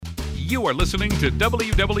You are listening to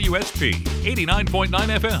WWSP 89.9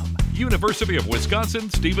 FM, University of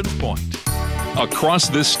Wisconsin-Stevens Point. Across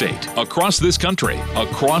this state, across this country,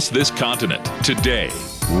 across this continent, today,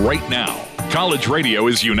 right now, college radio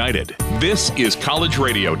is united. This is College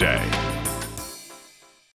Radio Day.